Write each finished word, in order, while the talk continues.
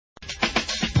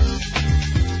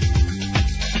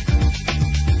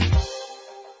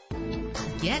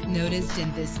get noticed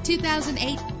in this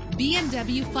 2008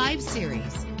 BMW 5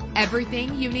 Series.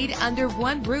 Everything you need under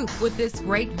one roof with this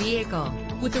great vehicle.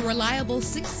 With a reliable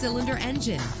 6-cylinder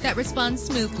engine that responds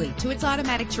smoothly to its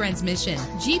automatic transmission,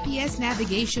 GPS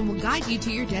navigation will guide you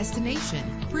to your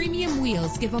destination. Premium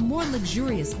wheels give a more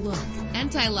luxurious look.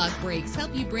 Anti-lock brakes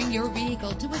help you bring your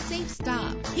vehicle to a safe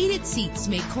stop. Heated seats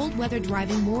make cold weather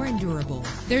driving more endurable.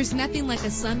 There's nothing like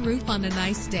a sunroof on a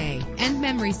nice day, and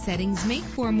memory settings make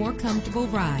for a more comfortable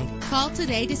ride. Call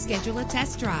today to schedule a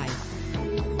test drive.